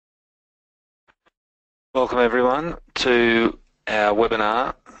Welcome everyone to our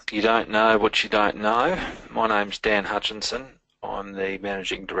webinar, You Don't Know What You Don't Know. My name's Dan Hutchinson. I'm the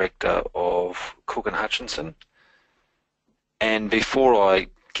Managing Director of Cook & Hutchinson. And before I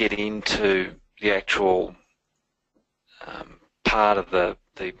get into the actual part of the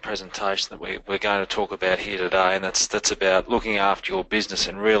presentation that we're going to talk about here today, and that's about looking after your business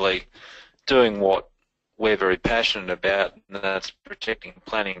and really doing what we're very passionate about, and that's protecting and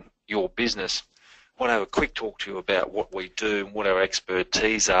planning your business. I want to have a quick talk to you about what we do and what our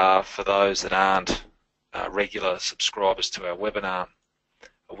expertise are for those that aren't regular subscribers to our webinar,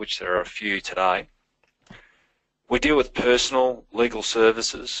 of which there are a few today. We deal with personal legal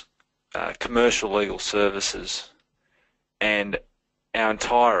services, commercial legal services, and our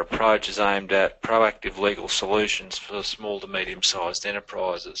entire approach is aimed at proactive legal solutions for small to medium-sized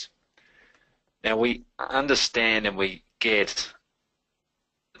enterprises. Now, we understand and we get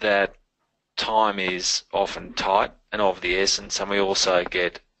that time is often tight and of the essence, and we also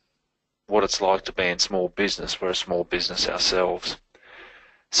get what it's like to be in small business. We're a small business ourselves.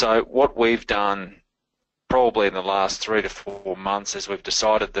 So what we've done probably in the last 3 to 4 months is we've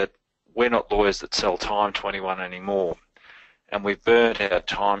decided that we're not lawyers that sell time to anyone anymore, and we've burnt our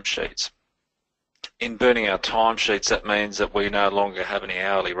timesheets. In burning our timesheets, that means that we no longer have any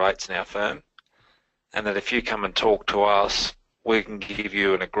hourly rates in our firm, and that if you come and talk to us, we can give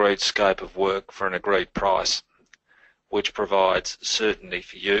you an agreed scope of work for an agreed price, which provides certainty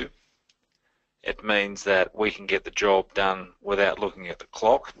for you. It means that we can get the job done without looking at the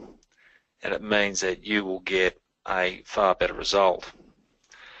clock, and it means that you will get a far better result.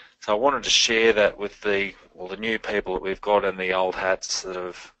 So I wanted to share that with the new people that we've got and the old hats that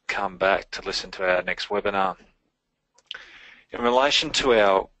have come back to listen to our next webinar. In relation to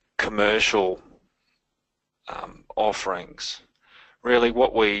our commercial offerings, really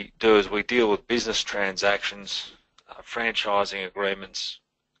what we do is we deal with business transactions, franchising agreements,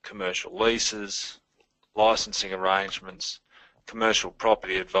 commercial leases, licensing arrangements, commercial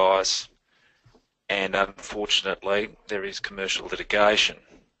property advice, and unfortunately there is commercial litigation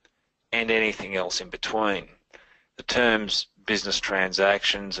and anything else in between. The terms business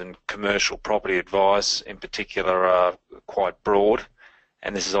transactions and commercial property advice in particular are quite broad,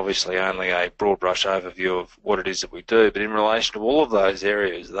 and this is obviously only a broad brush overview of what it is that we do, but in relation to all of those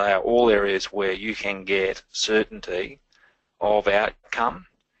areas, they are all areas where you can get certainty of outcome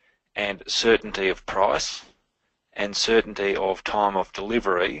and certainty of price and certainty of time of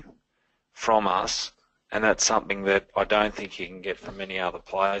delivery from us, and that's something that I don't think you can get from many other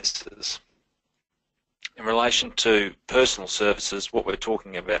places. In relation to personal services, what we're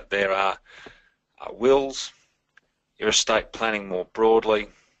talking about there are wills, your estate planning more broadly,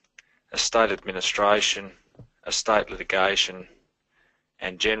 estate administration, estate litigation,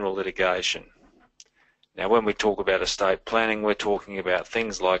 and general litigation. Now, when we talk about estate planning, we're talking about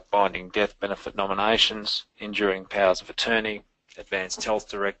things like binding death benefit nominations, enduring powers of attorney, advanced health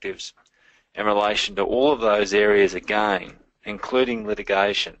directives. In relation to all of those areas again, including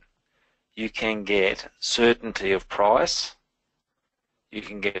litigation, you can get certainty of price, you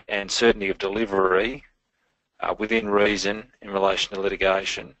can get and certainty of delivery within reason in relation to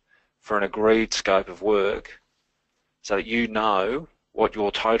litigation for an agreed scope of work, so that you know what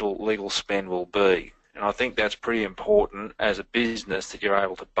your total legal spend will be. And I think that's pretty important as a business, that you're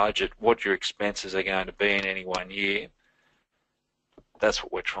able to budget what your expenses are going to be in any one year. That's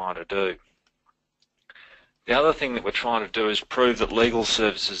what we're trying to do. The other thing that we're trying to do is prove that legal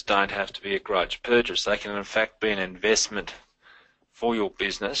services don't have to be a grudge purchase. They can in fact be an investment for your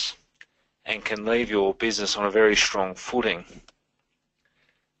business and can leave your business on a very strong footing.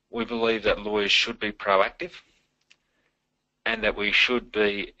 We believe that lawyers should be proactive and that we should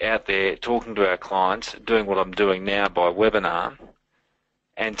be out there talking to our clients, doing what I'm doing now by webinar,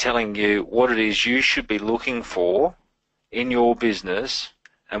 and telling you what it is you should be looking for in your business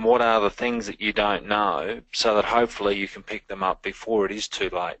and what are the things that you don't know, so that hopefully you can pick them up before it is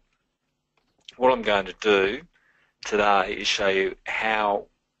too late. What I'm going to do today is show you how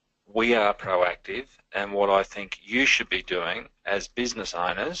we are proactive and what I think you should be doing as business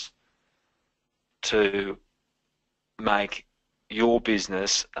owners to make your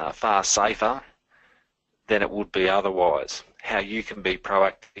business far safer than it would be otherwise, how you can be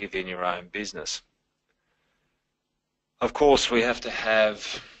proactive in your own business. Of course, we have to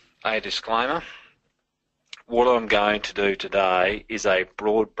have a disclaimer. What I'm going to do today is a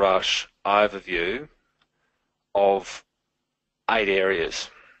broad brush overview of 8 areas.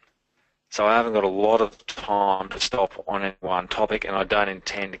 So I haven't got a lot of time to stop on any one topic, and I don't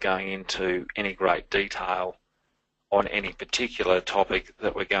intend going into any great detail on any particular topic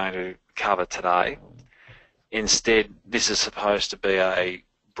that we're going to cover today. Instead, this is supposed to be a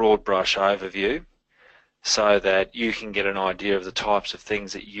broad brush overview so that you can get an idea of the types of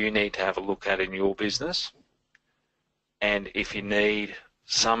things that you need to have a look at in your business. And if you need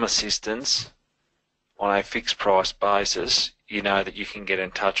some assistance on a fixed price basis, you know that you can get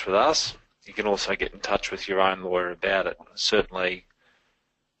in touch with us. You can also get in touch with your own lawyer about it. Certainly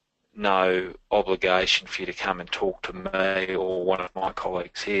no obligation for you to come and talk to me or one of my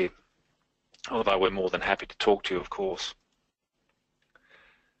colleagues here, although we're more than happy to talk to you, of course.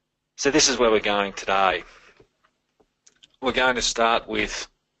 So this is where we're going today. We're going to start with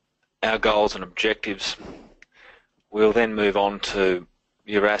our goals and objectives. We'll then move on to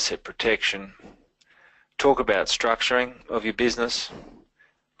your asset protection, talk about structuring of your business,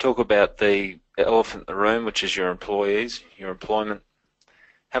 talk about the elephant in the room, which is your employees, your employment,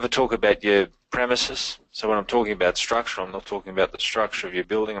 have a talk about your premises. So when I'm talking about structure, I'm not talking about the structure of your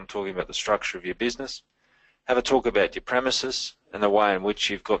building, I'm talking about the structure of your business. Have a talk about your premises and the way in which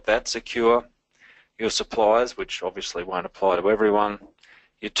you've got that secure, your suppliers, which obviously won't apply to everyone,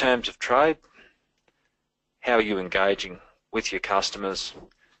 your terms of trade, how are you engaging with your customers.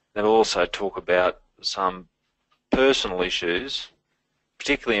 Then we'll also talk about some personal issues,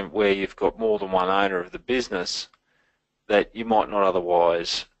 particularly where you've got more than one owner of the business, that you might not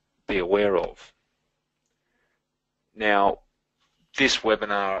otherwise be aware of. Now, this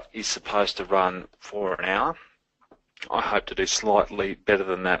webinar is supposed to run for an hour. I hope to do slightly better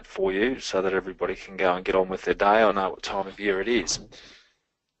than that for you so that everybody can go and get on with their day. I know what time of year it is.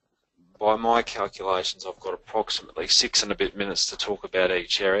 By my calculations, I've got approximately 6 and a bit minutes to talk about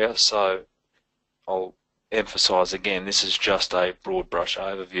each area, so I'll emphasise again, this is just a broad brush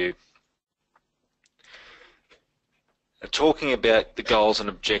overview. Talking about the goals and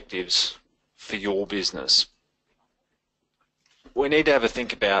objectives for your business, we need to have a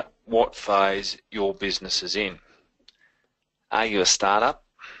think about what phase your business is in. Are you a startup?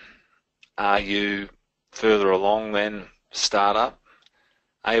 Are you further along than startup?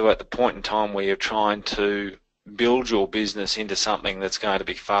 Are you at the point in time where you're trying to build your business into something that's going to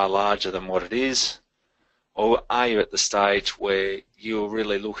be far larger than what it is? Or are you at the stage where you're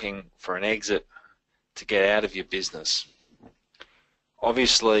really looking for an exit to get out of your business?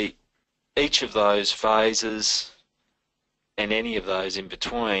 Obviously, each of those phases and any of those in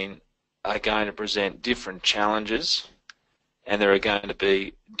between are going to present different challenges, and there are going to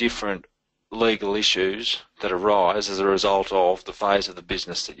be different legal issues that arise as a result of the phase of the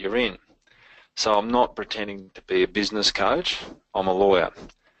business that you're in. So I'm not pretending to be a business coach, I'm a lawyer.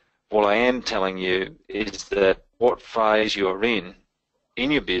 What I am telling you is that what phase you're in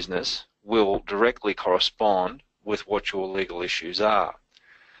your business will directly correspond with what your legal issues are.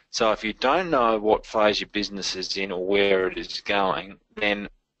 So if you don't know what phase your business is in or where it is going, then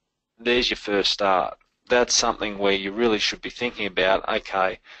there's your first start. That's something where you really should be thinking about,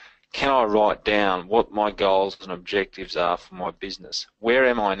 okay, can I write down what my goals and objectives are for my business? Where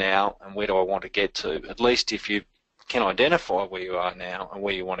am I now and where do I want to get to? At least if you can identify where you are now and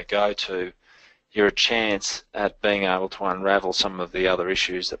where you want to go to, you're a chance at being able to unravel some of the other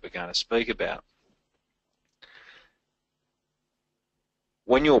issues that we're going to speak about.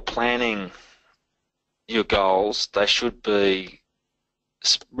 When you're planning your goals, they should be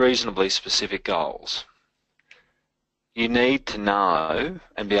reasonably specific goals. You need to know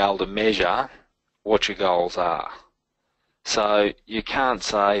and be able to measure what your goals are. So you can't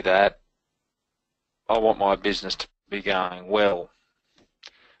say that I want my business to be going well.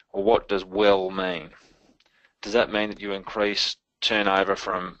 Or what does well mean? Does that mean that you increase turnover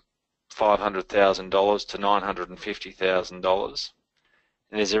from $500,000 to $950,000?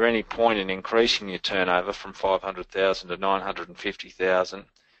 And is there any point in increasing your turnover from $500,000 to $950,000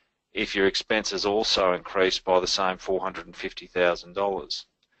 if your expenses also increase by the same $450,000?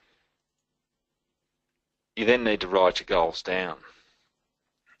 You then need to write your goals down.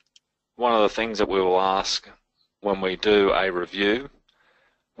 One of the things that we will ask when we do a review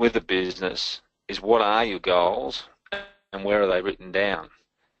with a business is, what are your goals and where are they written down?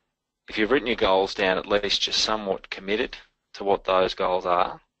 If you've written your goals down, at least you're somewhat committed to what those goals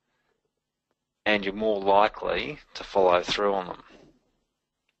are, and you're more likely to follow through on them.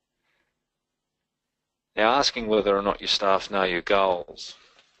 Now, asking whether or not your staff know your goals.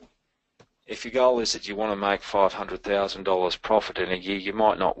 If your goal is that you want to make $500,000 profit in a year, you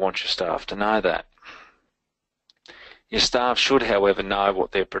might not want your staff to know that. Your staff should, however, know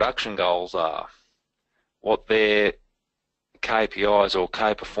what their production goals are, what their KPIs or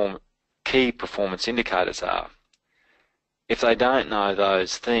key performance indicators are. If they don't know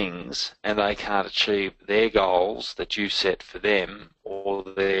those things and they can't achieve their goals that you set for them or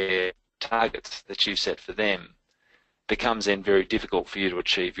their targets that you set for them, it becomes then very difficult for you to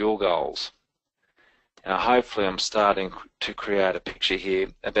achieve your goals. Now, hopefully I'm starting to create a picture here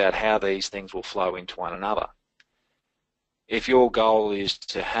about how these things will flow into one another. If your goal is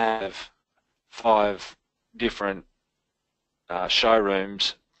to have 5 different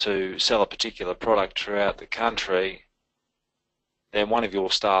showrooms to sell a particular product throughout the country, then one of your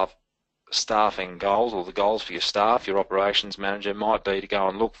staffing goals, or the goals for your staff, your operations manager, might be to go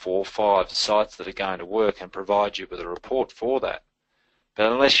and look for 5 sites that are going to work and provide you with a report for that.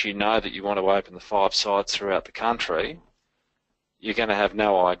 But unless you know that you want to open the 5 sites throughout the country, you're going to have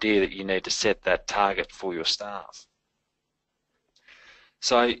no idea that you need to set that target for your staff.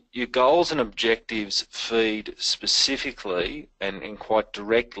 So your goals and objectives feed specifically and quite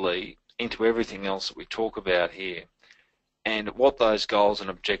directly into everything else that we talk about here. And what those goals and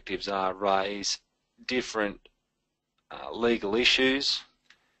objectives are raise different legal issues,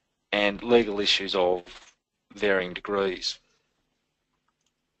 and legal issues of varying degrees.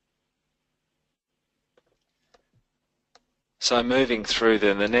 So moving through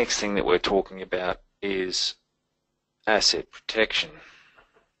then, the next thing that we're talking about is asset protection.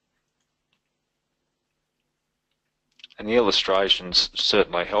 And the illustrations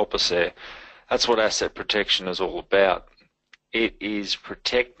certainly help us there. That's what asset protection is all about. It is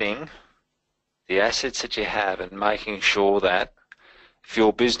protecting the assets that you have and making sure that if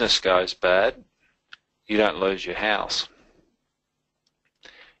your business goes bad, you don't lose your house.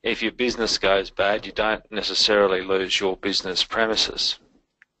 If your business goes bad, you don't necessarily lose your business premises.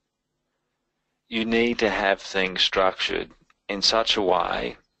 You need to have things structured in such a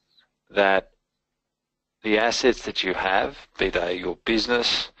way that the assets that you have, be they your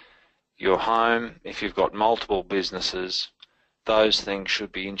business, your home, if you've got multiple businesses, those things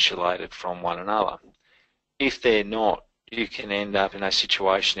should be insulated from one another. If they're not, you can end up in a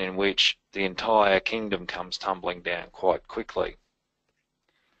situation in which the entire kingdom comes tumbling down quite quickly.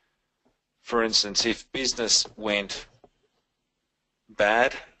 For instance, if business went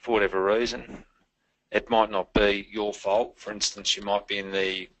bad for whatever reason, it might not be your fault. For instance, you might be in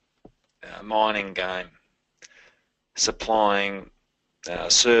the mining game, supplying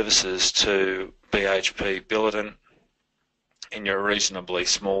services to BHP Billiton, and you're a reasonably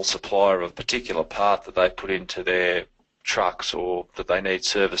small supplier of a particular part that they put into their trucks or that they need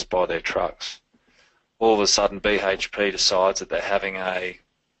serviced by their trucks. All of a sudden BHP decides that they're having a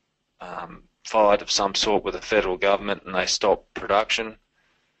fight of some sort with the federal government and they stop production.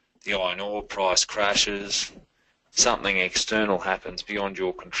 The iron ore price crashes, something external happens beyond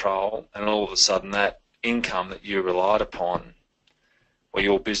your control, and all of a sudden that income that you relied upon, where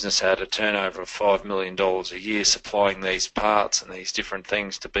your business had a turnover of $5 million a year supplying these parts and these different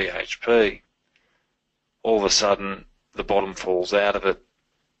things to BHP, all of a sudden the bottom falls out of it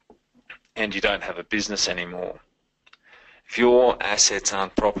and you don't have a business anymore. If your assets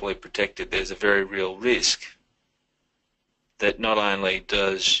aren't properly protected, there's a very real risk that not only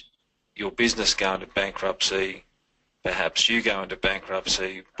does your business go into bankruptcy, perhaps you go into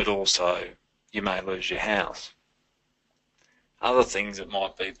bankruptcy, but also you may lose your house. Other things that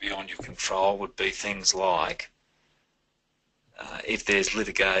might be beyond your control would be things like if there's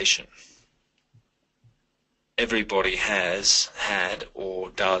litigation. Everybody has had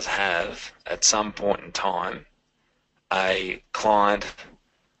or does have at some point in time a client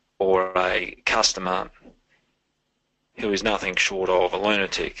or a customer who is nothing short of a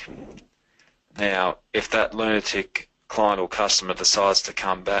lunatic. Now, if that lunatic client or customer decides to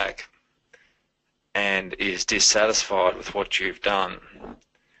come back and is dissatisfied with what you've done,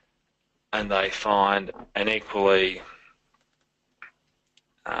 and they find an equally,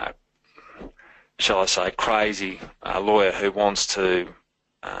 shall I say, crazy lawyer who wants to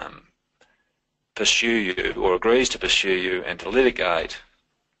pursue you or agrees to pursue you and to litigate,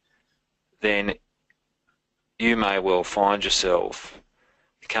 then you may well find yourself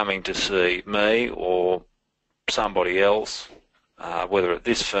coming to see me or somebody else, whether at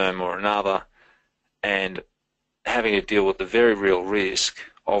this firm or another, and having to deal with the very real risk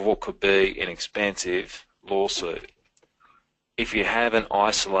of what could be an expensive lawsuit. If you haven't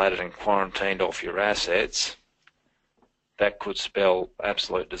isolated and quarantined off your assets, that could spell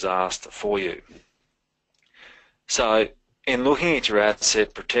absolute disaster for you. So in looking at your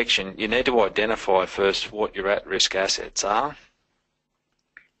asset protection, you need to identify first what your at-risk assets are.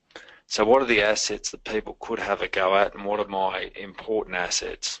 So what are the assets that people could have a go at, and what are my important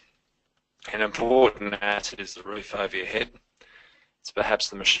assets? An important asset is the roof over your head. It's perhaps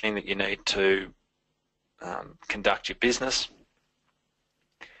the machine that you need to conduct your business.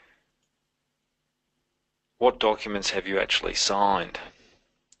 What documents have you actually signed?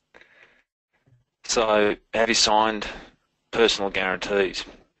 So, have you signed personal guarantees?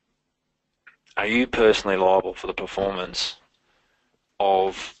 Are you personally liable for the performance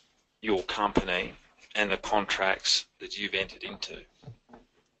of your company and the contracts that you've entered into?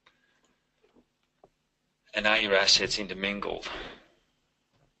 And are your assets intermingled?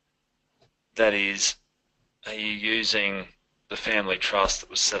 That is, are you using the family trust that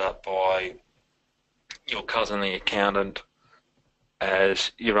was set up by your cousin, the accountant,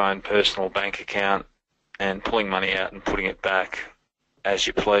 as your own personal bank account and pulling money out and putting it back as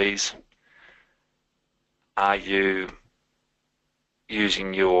you please? Are you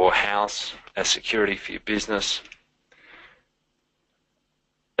using your house as security for your business?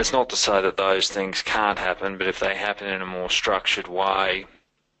 It's not to say that those things can't happen, but if they happen in a more structured way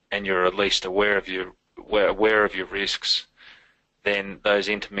and you're at least aware of your risks, then those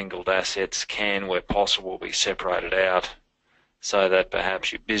intermingled assets can, where possible, be separated out so that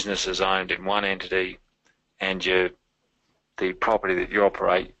perhaps your business is owned in one entity and the property that you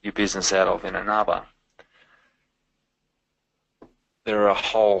operate your business out of in another. There are a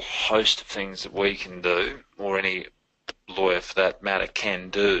whole host of things that we can do, or any lawyer for that matter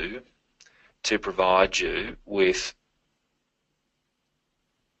can do, to provide you with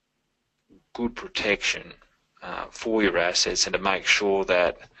good protection for your assets, and to make sure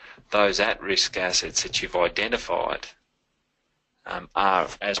that those at-risk assets that you've identified are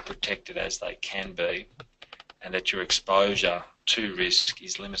as protected as they can be, and that your exposure to risk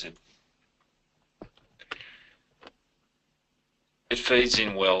is limited. It feeds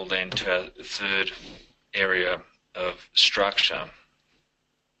in well then to our third area of structure.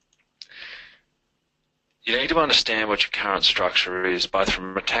 You need to understand what your current structure is, both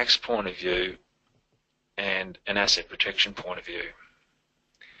from a tax point of view and an asset protection point of view.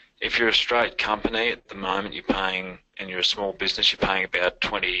 If you're a straight company at the moment, you're paying, and you're a small business, you're paying about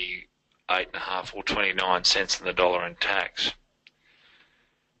 28.5 or 29 cents on the dollar in tax.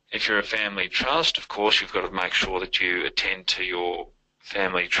 If you're a family trust, of course, you've got to make sure that you attend to your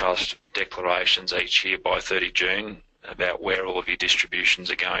family trust declarations each year by 30 June about where all of your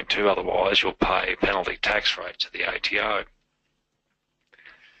distributions are going to. Otherwise, you'll pay penalty tax rates at the ATO.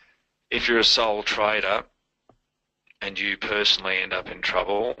 If you're a sole trader and you personally end up in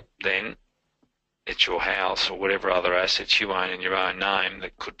trouble, then it's your house or whatever other assets you own in your own name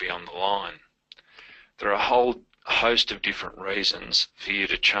that could be on the line. There are a whole host of different reasons for you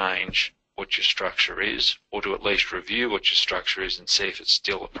to change what your structure is, or to at least review what your structure is and see if it's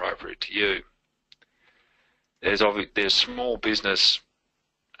still appropriate to you. There's small business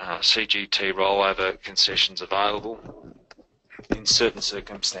CGT rollover concessions available, in certain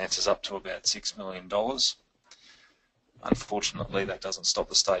circumstances up to about $6 million. Unfortunately, that doesn't stop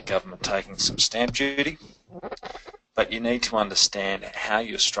the state government taking some stamp duty, but you need to understand how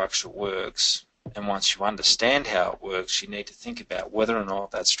your structure works. And once you understand how it works, you need to think about whether or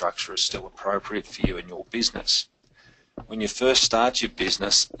not that structure is still appropriate for you and your business. When you first start your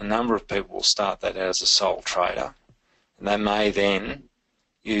business, a number of people will start that as a sole trader, and they may then,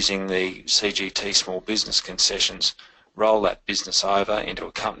 using the CGT small business concessions, roll that business over into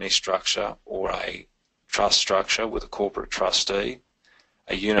a company structure or a trust structure with a corporate trustee,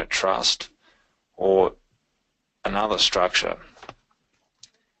 a unit trust, or another structure.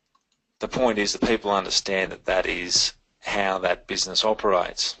 The point is that people understand that that is how that business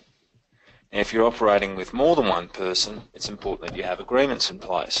operates. And if you're operating with more than one person, it's important that you have agreements in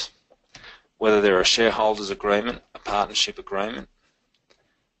place. Whether they're a shareholders agreement, a partnership agreement,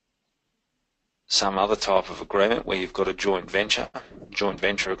 some other type of agreement where you've got a joint venture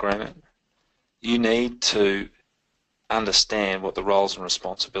agreement, you need to understand what the roles and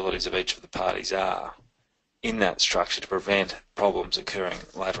responsibilities of each of the parties are in that structure to prevent problems occurring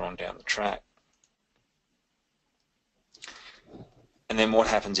later on down the track. And then what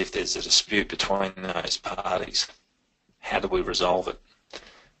happens if there's a dispute between those parties? How do we resolve it?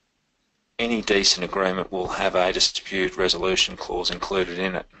 Any decent agreement will have a dispute resolution clause included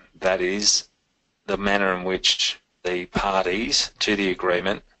in it. That is, the manner in which the parties to the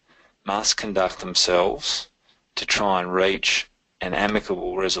agreement must conduct themselves to try and reach an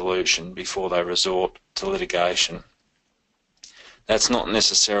amicable resolution before they resort to litigation. That's not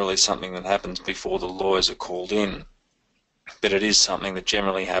necessarily something that happens before the lawyers are called in, but it is something that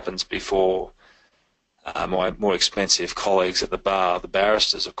generally happens before my more expensive colleagues at the bar, the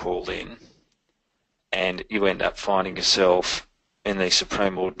barristers, are called in, and you end up finding yourself in the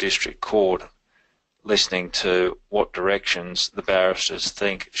Supreme or District Court listening to what directions the barristers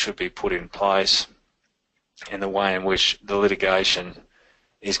think should be put in place and the way in which the litigation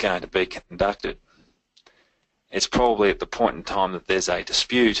is going to be conducted. It's probably at the point in time that there's a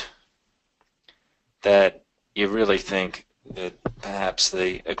dispute that you really think that perhaps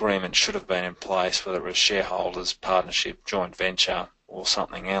the agreement should have been in place, whether it was shareholders, partnership, joint venture, or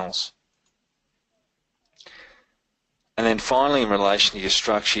something else. And then finally, in relation to your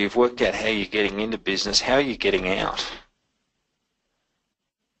structure, you've worked out how you're getting into business. How are you getting out?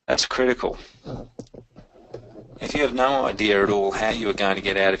 That's critical. If you have no idea at all how you are going to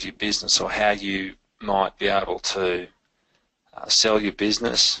get out of your business or how you might be able to sell your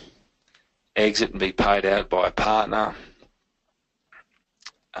business, exit and be paid out by a partner,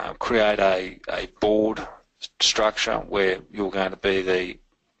 create a board structure where you're going to be the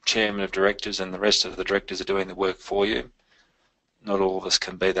chairman of directors and the rest of the directors are doing the work for you. Not all of us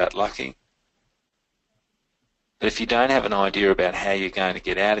can be that lucky. But if you don't have an idea about how you're going to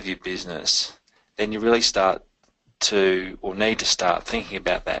get out of your business, then you really start to, or need to start thinking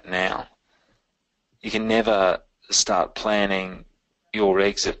about that now. You can never start planning your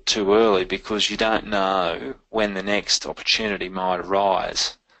exit too early because you don't know when the next opportunity might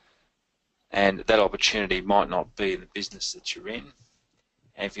arise. And that opportunity might not be in the business that you're in.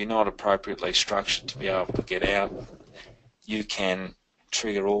 And if you're not appropriately structured to be able to get out, you can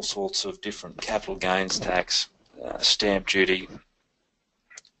trigger all sorts of different capital gains tax, stamp duty,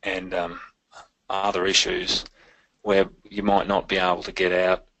 and other issues where you might not be able to get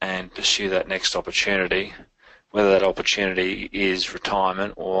out and pursue that next opportunity, whether that opportunity is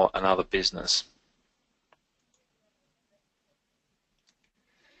retirement or another business.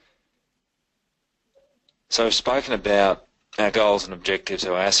 So we've spoken about our goals and objectives,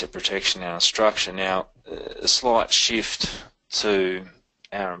 our asset protection, our structure. Now, a slight shift to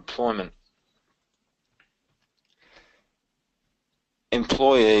our employment.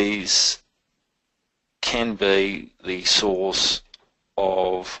 Employees can be the source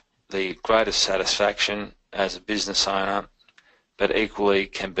of the greatest satisfaction as a business owner, but equally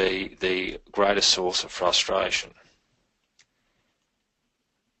can be the greatest source of frustration.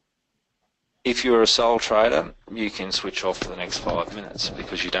 If you're a sole trader, you can switch off for the next 5 minutes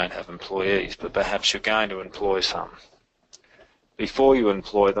because you don't have employees, but perhaps you're going to employ some. Before you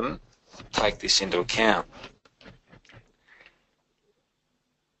employ them, take this into account.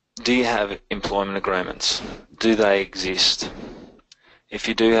 Do you have employment agreements? Do they exist? If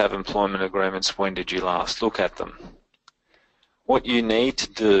you do have employment agreements, when did you last look at them? What you need to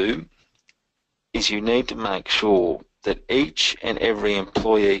do is you need to make sure that each and every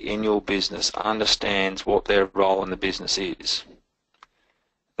employee in your business understands what their role in the business is.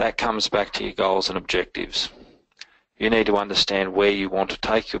 That comes back to your goals and objectives. You need to understand where you want to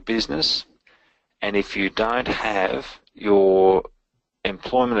take your business, and if you don't have your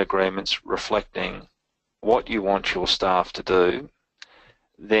employment agreements reflecting what you want your staff to do,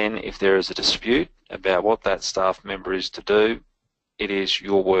 then if there is a dispute about what that staff member is to do, it is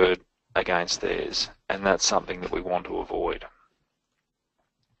your word against theirs, and that's something that we want to avoid.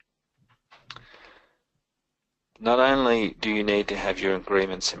 Not only do you need to have your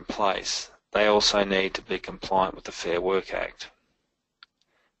agreements in place, they also need to be compliant with the Fair Work Act.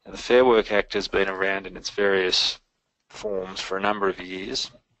 Now, the Fair Work Act has been around in its various forms for a number of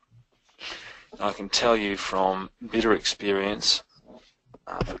years. And I can tell you from bitter experience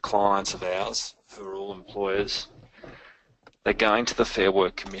for clients of ours who are all employers, that going to the Fair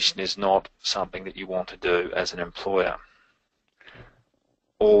Work Commission is not something that you want to do as an employer.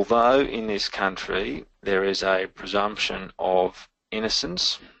 Although in this country there is a presumption of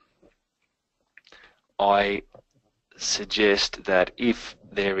innocence, I suggest that if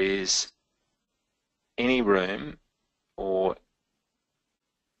there is any room or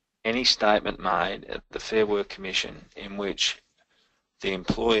any statement made at the Fair Work Commission in which the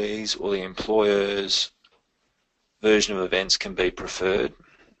employees or the employers' version of events can be preferred,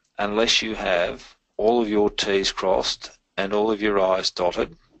 unless you have all of your T's crossed and all of your I's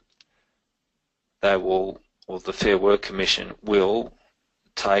dotted, they will, or the Fair Work Commission will,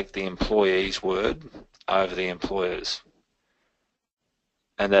 take the employee's word over the employer's.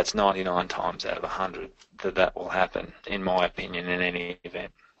 And that's 99 times out of 100 that will happen, in my opinion, in any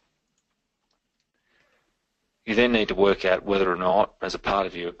event. You then need to work out whether or not, as a part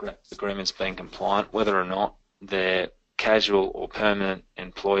of your agreements being compliant, whether or not they're casual or permanent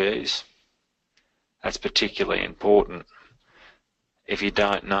employees. That's particularly important. If you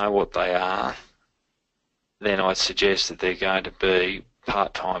don't know what they are, then I'd suggest that they're going to be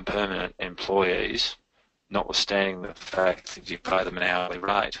part-time permanent employees, notwithstanding the fact that you pay them an hourly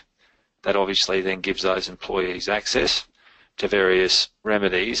rate. That obviously then gives those employees access to various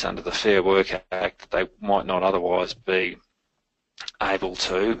remedies under the Fair Work Act that they might not otherwise be able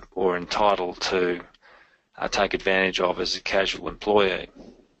to or entitled to take advantage of as a casual employee.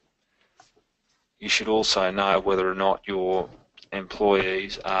 you should also know whether or not your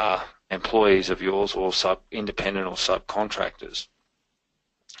employees are employees of yours or independent or subcontractors.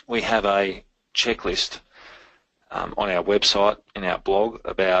 We have a checklist on our website, in our blog,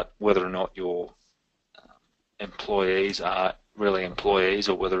 about whether or not your employees are really employees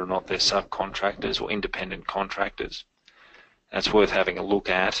or whether or not they're subcontractors or independent contractors. And it's worth having a look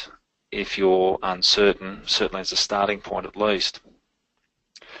at if you're uncertain, certainly as a starting point at least.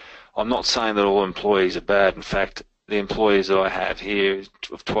 I'm not saying that all employees are bad. In fact, the employees that I have here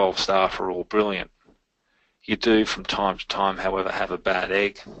of 12 staff are all brilliant. You do from time to time, however, have a bad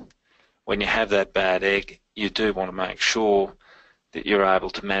egg. When you have that bad egg, you do want to make sure that you're able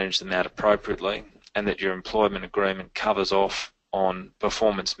to manage them out appropriately and that your employment agreement covers off on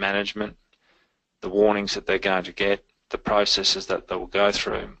performance management, the warnings that they're going to get, the processes that they will go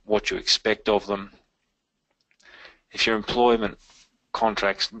through, what you expect of them. If your employment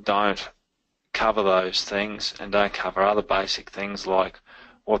contracts don't cover those things and don't cover other basic things like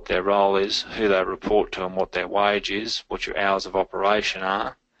what their role is, who they report to and what their wage is, what your hours of operation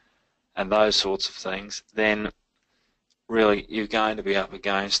are, and those sorts of things, then really you're going to be up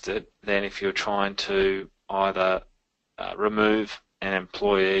against it then if you're trying to either remove an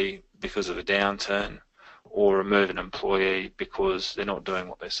employee because of a downturn or remove an employee because they're not doing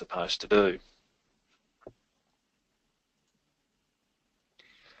what they're supposed to do.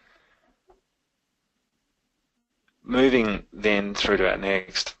 Moving then through to our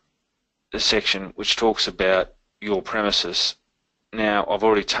next section, which talks about your premises. Now, I've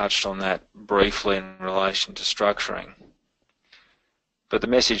already touched on that briefly in relation to structuring, but the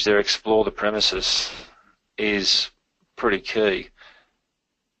message there, explore the premises, is pretty key.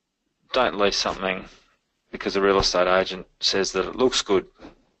 Don't lease something because the real estate agent says that it looks good.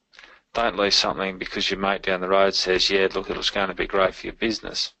 Don't lease something because your mate down the road says, yeah, look, it's going to be great for your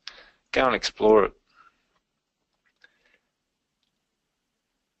business. Go and explore it.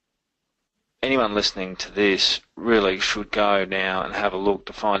 Anyone listening to this really should go now and have a look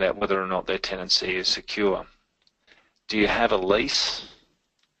to find out whether or not their tenancy is secure. Do you have a lease?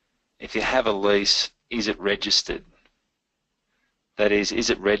 If you have a lease, is it registered? That is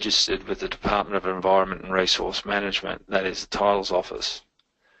it registered with the Department of Environment and Resource Management, that is the Titles Office?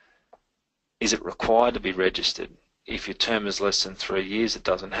 Is it required to be registered? If your term is less than 3 years, it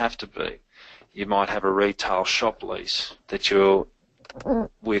doesn't have to be. You might have a retail shop lease that you're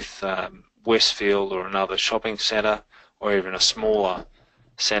with Westfield or another shopping centre, or even a smaller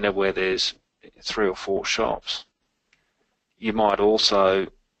centre where there's 3 or 4 shops. You might also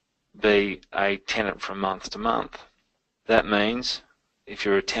be a tenant from month to month. That means if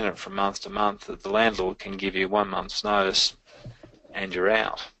you're a tenant from month to month, that the landlord can give you 1 month's notice and you're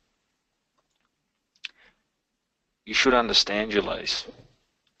out. You should understand your lease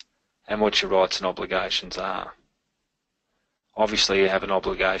and what your rights and obligations are. Obviously, you have an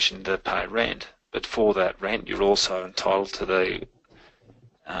obligation to pay rent, but for that rent, you're also entitled to the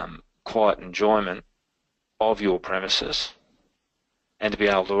quiet enjoyment of your premises and to be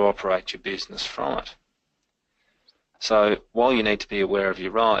able to operate your business from it. So while you need to be aware of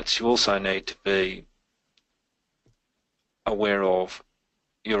your rights, you also need to be aware of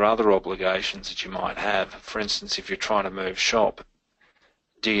your other obligations that you might have. For instance, if you're trying to move shop,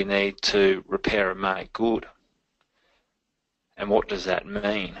 do you need to repair and make good? And what does that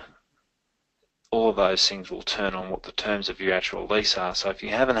mean? All of those things will turn on what the terms of your actual lease are. So if you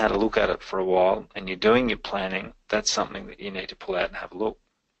haven't had a look at it for a while and you're doing your planning, that's something that you need to pull out and have a look.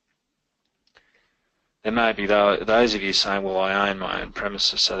 There may be those of you saying, well, I own my own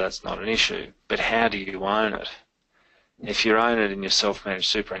premises, so that's not an issue. But how do you own it? If you own it in your self-managed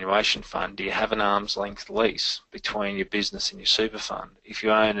superannuation fund, do you have an arm's length lease between your business and your super fund? If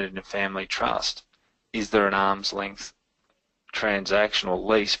you own it in a family trust, is there an arm's length transactional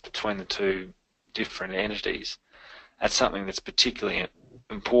lease between the two different entities? That's something that's particularly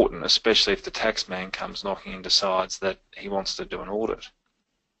important, especially if the tax man comes knocking and decides that he wants to do an audit.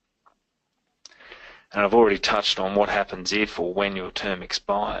 And I've already touched on what happens if or when your term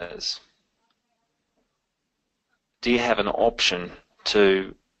expires. Do you have an option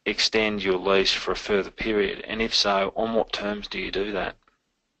to extend your lease for a further period? And if so, on what terms do you do that?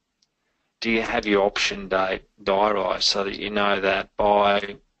 Do you have your option date diarised so that you know that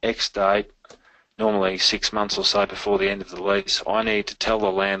by X date, normally 6 months or so before the end of the lease, I need to tell the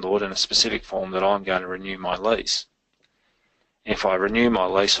landlord in a specific form that I'm going to renew my lease? If I renew my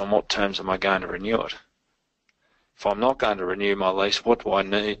lease, on what terms am I going to renew it? If I'm not going to renew my lease, what do I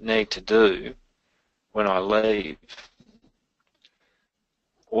need to do when I leave?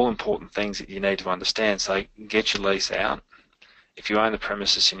 All important things that you need to understand. So get your lease out If you own the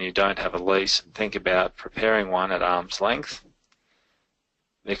premises and you don't have a lease, think about preparing one at arm's length,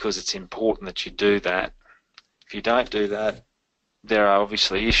 because it's important that you do that. If you don't do that, there are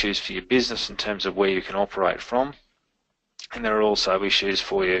obviously issues for your business in terms of where you can operate from, and there are also issues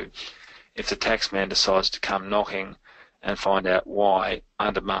for you if the taxman decides to come knocking and find out why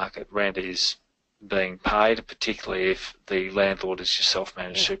under market rent is being paid, particularly if the landlord is your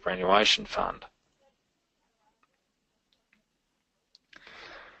self-managed superannuation fund.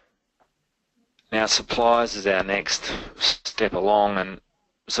 Now, suppliers is our next step along, and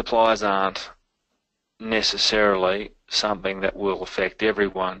suppliers aren't necessarily something that will affect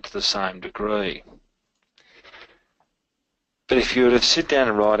everyone to the same degree. But if you were to sit down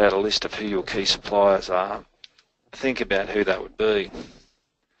and write out a list of who your key suppliers are, think about who that would be.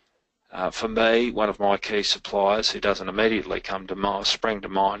 For me, one of my key suppliers, who doesn't immediately spring to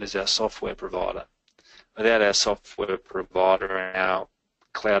mind, is our software provider. Without our software provider and our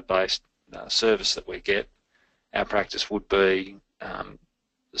cloud-based service that we get, our practice would be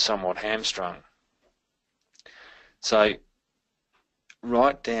somewhat hamstrung. So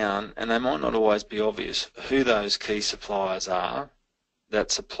write down, and they might not always be obvious, who those key suppliers are that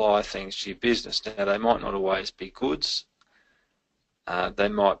supply things to your business. Now, they might not always be goods. They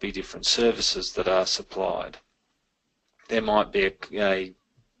might be different services that are supplied. There might be a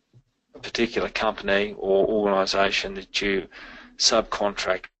particular company or organisation that you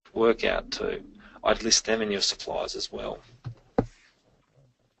subcontract work out to. I'd list them in your suppliers as well.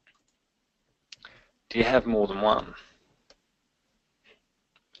 Do you have more than one?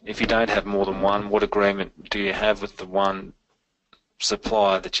 If you don't have more than one, what agreement do you have with the one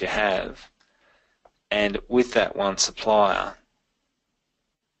supplier that you have? And with that one supplier,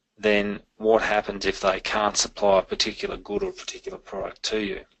 then what happens if they can't supply a particular good or a particular product to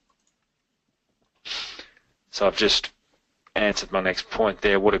you? So I've just answered my next point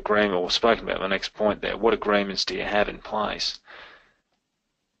there. What agreement, or spoken about my next point there, what agreements do you have in place?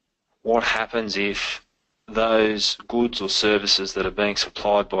 What happens if those goods or services that are being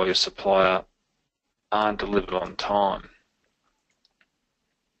supplied by your supplier aren't delivered on time?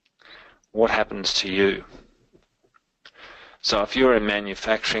 What happens to you? So if you're in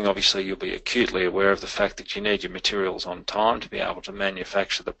manufacturing, obviously you'll be acutely aware of the fact that you need your materials on time to be able to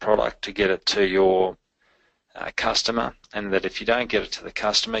manufacture the product to get it to your customer, and that if you don't get it to the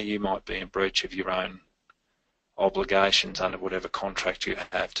customer, you might be in breach of your own obligations under whatever contract you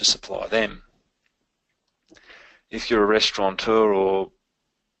have to supply them. If you're a restaurateur or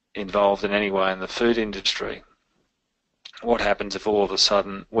involved in any way in the food industry, what happens if all of a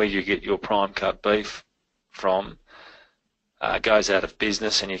sudden where you get your prime cut beef from goes out of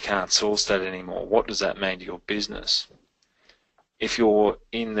business and you can't source that anymore? What does that mean to your business? If you're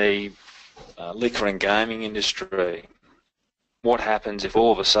in the liquor and gaming industry, what happens if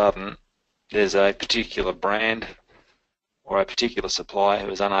all of a sudden there's a particular brand or a particular supplier who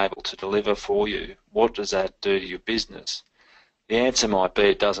is unable to deliver for you? What does that do to your business? The answer might be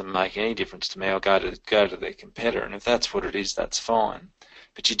it doesn't make any difference to me. I'll go to their competitor, and if that's what it is, that's fine.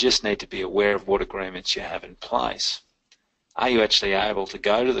 But you just need to be aware of what agreements you have in place. Are you actually able to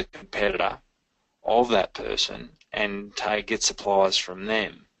go to the competitor of that person and get supplies from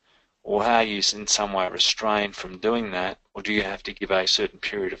them? Or are you in some way restrained from doing that, or do you have to give a certain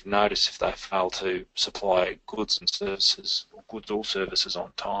period of notice if they fail to supply goods and services, or goods or services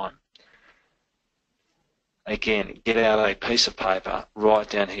on time? Again, get out a piece of paper,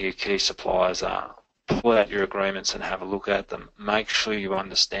 write down who your key suppliers are, pull out your agreements and have a look at them. Make sure you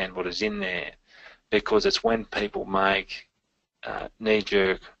understand what is in there, because it's when people make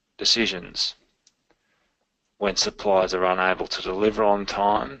knee-jerk decisions, when suppliers are unable to deliver on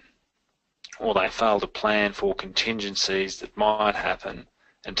time, or they fail to plan for contingencies that might happen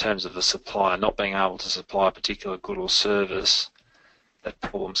in terms of the supplier not being able to supply a particular good or service, that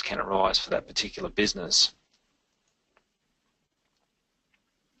problems can arise for that particular business.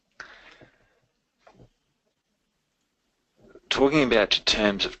 Talking about your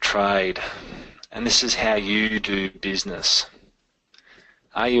terms of trade, and this is how you do business.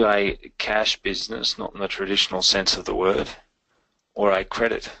 Are you a cash business, not in the traditional sense of the word, or a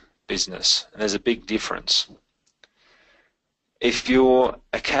credit business? And there's a big difference. If you're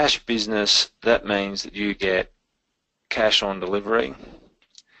a cash business, that means that you get cash on delivery,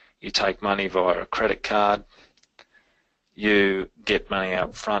 you take money via a credit card, you get money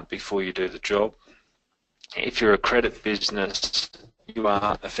up front before you do the job. If you're a credit business, you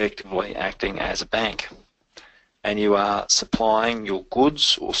are effectively acting as a bank, and you are supplying your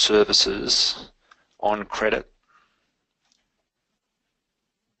goods or services on credit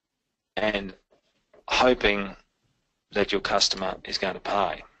and hoping that your customer is going to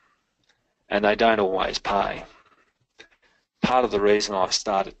pay, and they don't always pay. Part of the reason I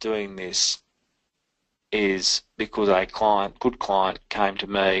started doing this is because a good client came to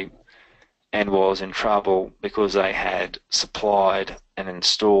me and was in trouble because they had supplied and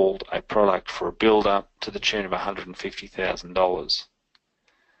installed a product for a builder to the tune of $150,000.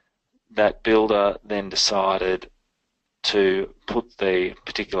 That builder then decided to put the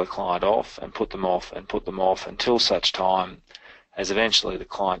particular client off and put them off and put them off until such time as eventually the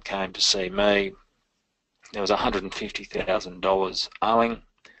client came to see me. There was $150,000 owing,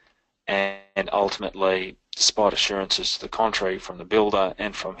 and ultimately, despite assurances to the contrary from the builder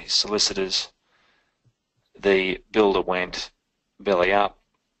and from his solicitors, the builder went belly up,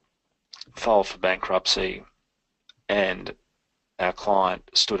 filed for bankruptcy, and our client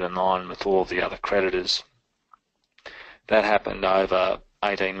stood in line with all of the other creditors. That happened over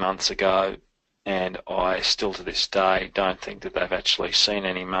 18 months ago, and I still to this day don't think that they've actually seen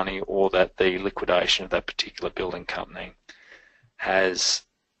any money, or that the liquidation of that particular building company has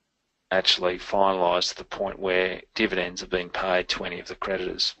actually finalised to the point where dividends have been paid to any of the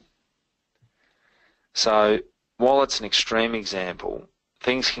creditors. So while it's an extreme example,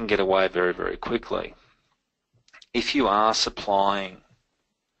 things can get away very, very quickly. If you are supplying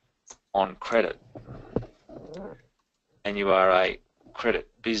on credit and you are a credit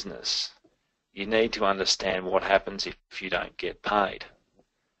business, you need to understand what happens if you don't get paid.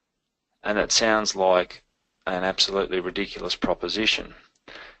 And that sounds like an absolutely ridiculous proposition.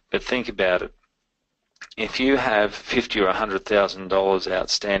 But think about it. If you have $50,000 or $100,000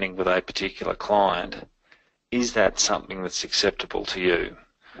 outstanding with a particular client, is that something that's acceptable to you?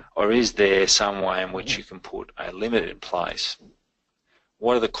 Or is there some way in which you can put a limit in place?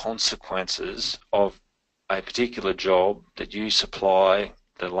 What are the consequences of a particular job that you supply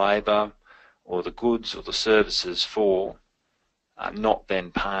the labour or the goods or the services for not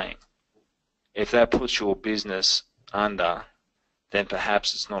then paying? If that puts your business under, then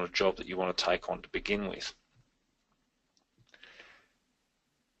perhaps it's not a job that you want to take on to begin with.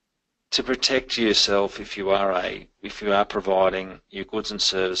 To protect yourself, if you are providing your goods and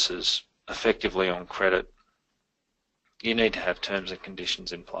services effectively on credit, you need to have terms and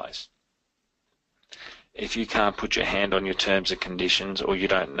conditions in place. If you can't put your hand on your terms and conditions, or you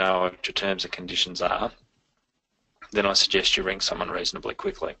don't know what your terms and conditions are, then I suggest you ring someone reasonably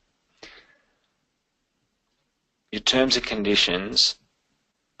quickly. Your terms and conditions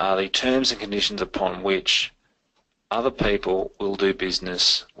are the terms and conditions upon which other people will do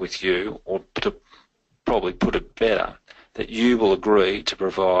business with you, or to probably put it better, that you will agree to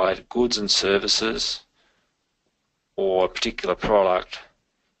provide goods and services or a particular product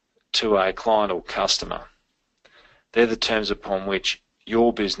to a client or customer. They're the terms upon which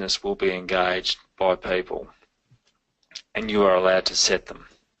your business will be engaged by people, and you are allowed to set them.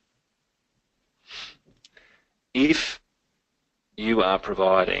 If you are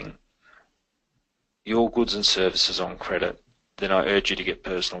providing your goods and services on credit, then I urge you to get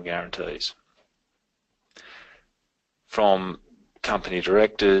personal guarantees from company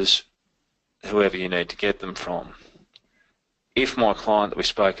directors, whoever you need to get them from. If my client that we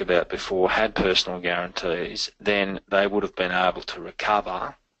spoke about before had personal guarantees, then they would have been able to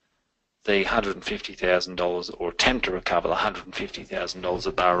recover the $150,000, or attempt to recover the $150,000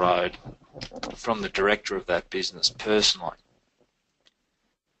 that they were owed from the director of that business personally.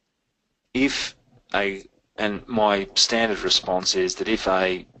 And my standard response is that if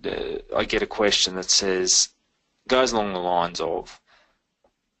I get a question that goes along the lines of,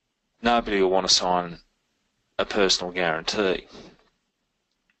 nobody will want to sign a personal guarantee.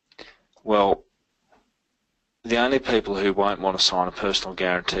 Well, the only people who won't want to sign a personal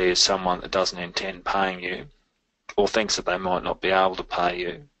guarantee is someone that doesn't intend paying you, or thinks that they might not be able to pay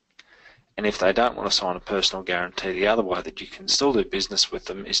you. And if they don't want to sign a personal guarantee, the other way that you can still do business with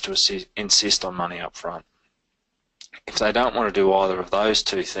them is to insist on money up front. If they don't want to do either of those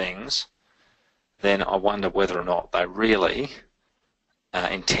two things, then I wonder whether or not they really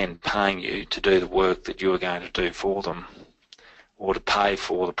intend paying you to do the work that you are going to do for them, or to pay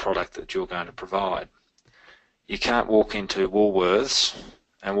for the product that you're going to provide. You can't walk into Woolworths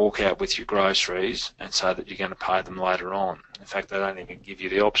and walk out with your groceries and say that you're going to pay them later on. In fact, they don't even give you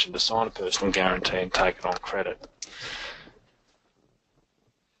the option to sign a personal guarantee and take it on credit.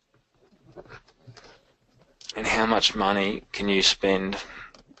 And how much money can you spend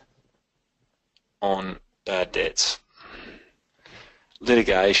on bad debts?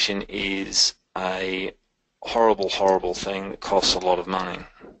 Litigation is a horrible, horrible thing that costs a lot of money.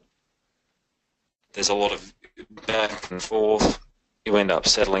 There's a lot of back and forth. You end up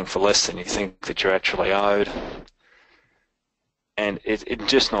settling for less than you think that you're actually owed. and it's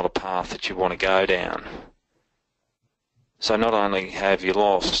just not a path that you want to go down. So not only have you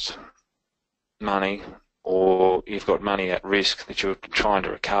lost money, or you've got money at risk that you're trying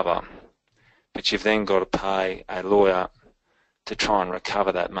to recover, but you've then got to pay a lawyer to try and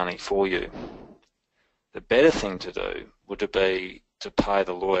recover that money for you. The better thing to do would be to pay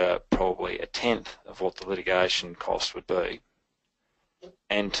the lawyer probably a tenth of what the litigation cost would be,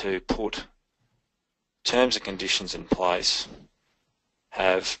 and to put terms and conditions in place,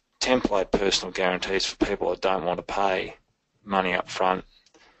 have template personal guarantees for people that don't want to pay money up front,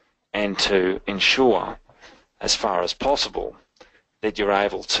 and to ensure, as far as possible, that you're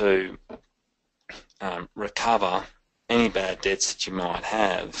able to recover any bad debts that you might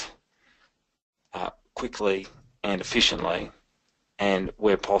have quickly and efficiently, and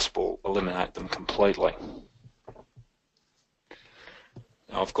where possible, eliminate them completely.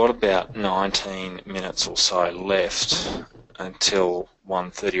 Now, I've got about 19 minutes or so left until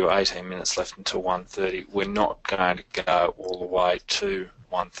 1:30, or 18 minutes left until 1:30. We're not going to go all the way to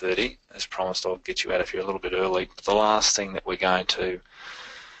 1:30. As promised, I'll get you out of here a little bit early. But the last thing that we're going to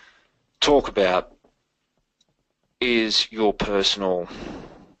talk about is your personal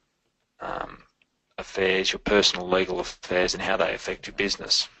affairs, your personal legal affairs, and how they affect your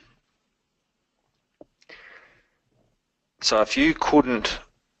business. So if you couldn't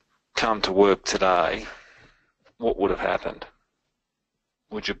come to work today, what would have happened?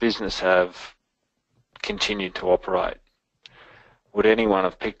 Would your business have continued to operate? Would anyone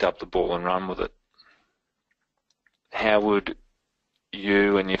have picked up the ball and run with it? How would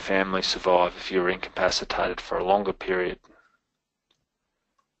you and your family survive if you were incapacitated for a longer period?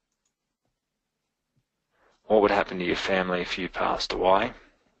 What would happen to your family if you passed away?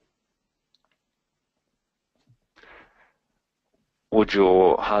 Would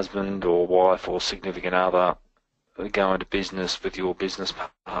your husband or wife or significant other go into business with your business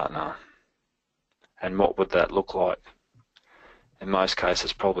partner? And what would that look like? In most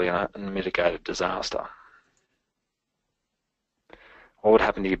cases, probably an unmitigated disaster. What would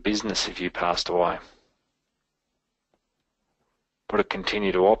happen to your business if you passed away? Would it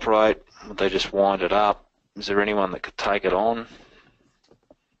continue to operate? Would they just wind it up? Is there anyone that could take it on?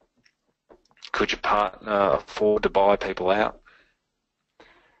 Could your partner afford to buy people out?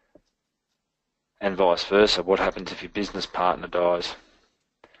 And vice versa, what happens if your business partner dies?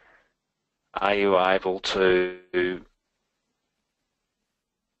 Are you able to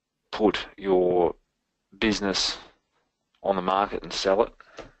put your business on the market and sell it?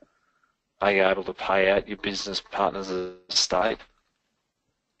 Are you able to pay out your business partner's estate?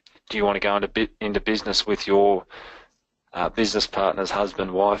 Do you want to go into business with your business partner's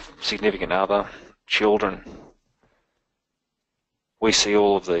husband, wife, significant other, children? We see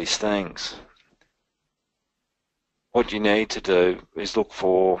all of these things. What you need to do is look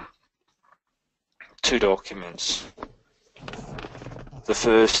for two documents. The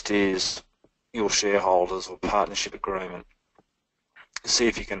first is your shareholders or partnership agreement. See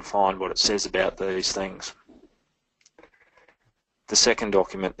if you can find what it says about these things. The second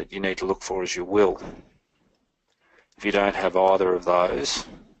document that you need to look for is your will. If you don't have either of those,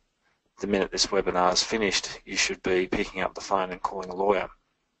 the minute this webinar is finished, you should be picking up the phone and calling a lawyer.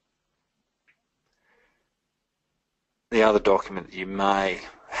 The other document that you may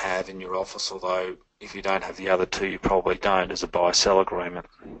have in your office, although if you don't have the other two, you probably don't, is a buy-sell agreement.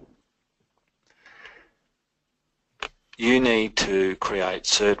 You need to create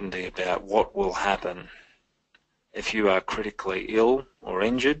certainty about what will happen if you are critically ill or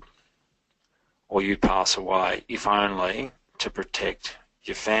injured, or you pass away, if only to protect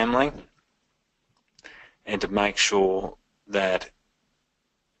your family and to make sure that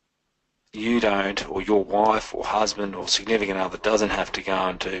you don't, or your wife or husband or significant other doesn't have to go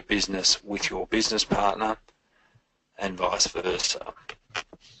into business with your business partner, and vice versa.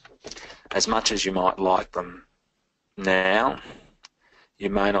 As much as you might like them now, you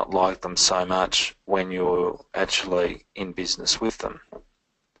may not like them so much when you're actually in business with them.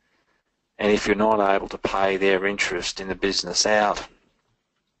 And if you're not able to pay their interest in the business out,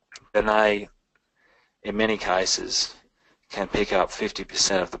 then they, in many cases, can pick up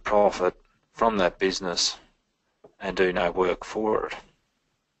 50% of the profit from that business and do no work for it.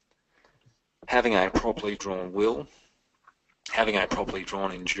 Having a properly drawn will, having a properly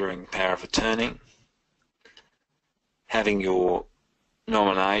drawn enduring power of attorney, having your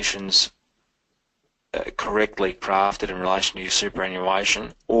nominations correctly crafted in relation to your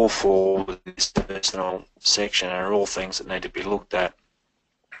superannuation, all fall within this personal section, and are all things that need to be looked at.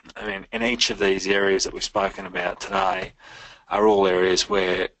 I mean, in each of these areas that we've spoken about today are all areas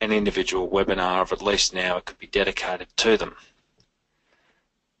where an individual webinar of at least an hour could be dedicated to them.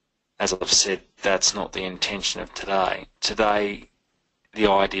 as I've said, that's not the intention of today. Today, the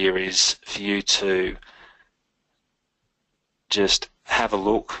idea is for you to just have a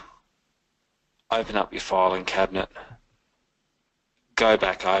look, open up your filing cabinet, go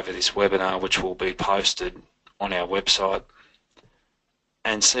back over this webinar, which will be posted on our website,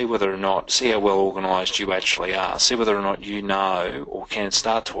 and see whether or not, see how well organised you actually are, see whether or not you know or can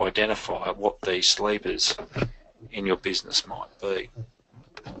start to identify what these sleepers in your business might be.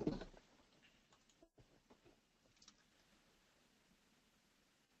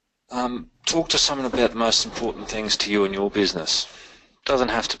 Talk to someone about the most important things to you in your business. Doesn't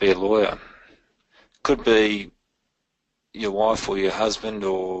have to be a lawyer. Could be your wife or your husband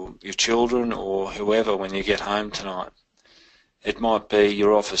or your children or whoever when you get home tonight. It might be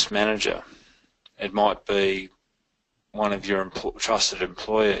your office manager. It might be one of your trusted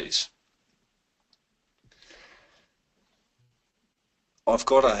employees. I've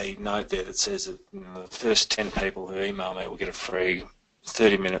got a note there that says that the first 10 people who email me will get a free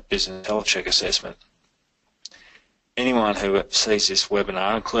 30-minute business health check assessment. Anyone who sees this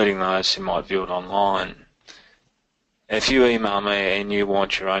webinar, including those who might view it online, if you email me and you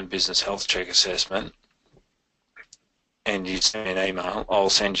want your own business health check assessment and you send me an email, I'll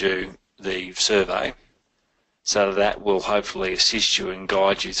send you the survey, so that will hopefully assist you and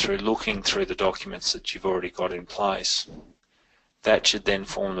guide you through looking through the documents that you've already got in place. That should then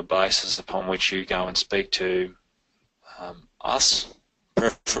form the basis upon which you go and speak to us,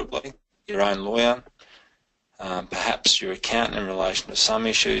 preferably your own lawyer, perhaps your accountant in relation to some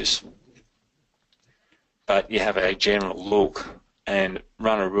issues, but you have a general look and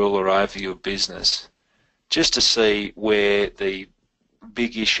run a ruler over your business just to see where the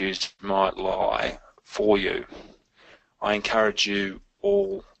big issues might lie for you. I encourage you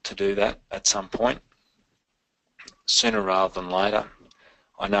all to do that at some point, sooner rather than later.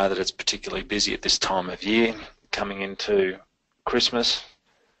 I know that it's particularly busy at this time of year, coming into Christmas,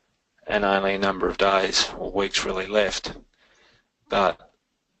 and only a number of days or weeks really left. But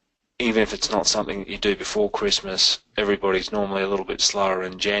even if it's not something that you do before Christmas, everybody's normally a little bit slower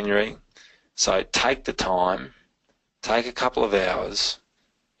in January. So take the time, take a couple of hours,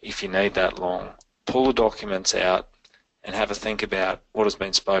 if you need that long, pull the documents out and have a think about what has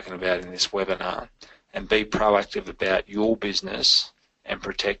been spoken about in this webinar, and be proactive about your business and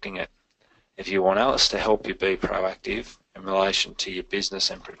protecting it. If you want us to help you be proactive in relation to your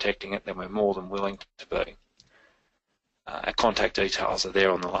business and protecting it, then we're more than willing to be. Our contact details are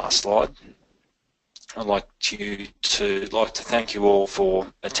there on the last slide. I'd like to thank you all for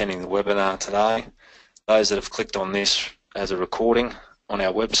attending the webinar today. Those that have clicked on this as a recording on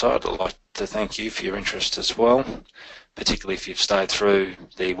our website, I'd like to thank you for your interest as well, particularly if you've stayed through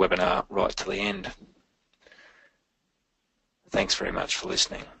the webinar right to the end. Thanks very much for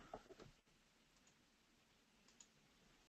listening.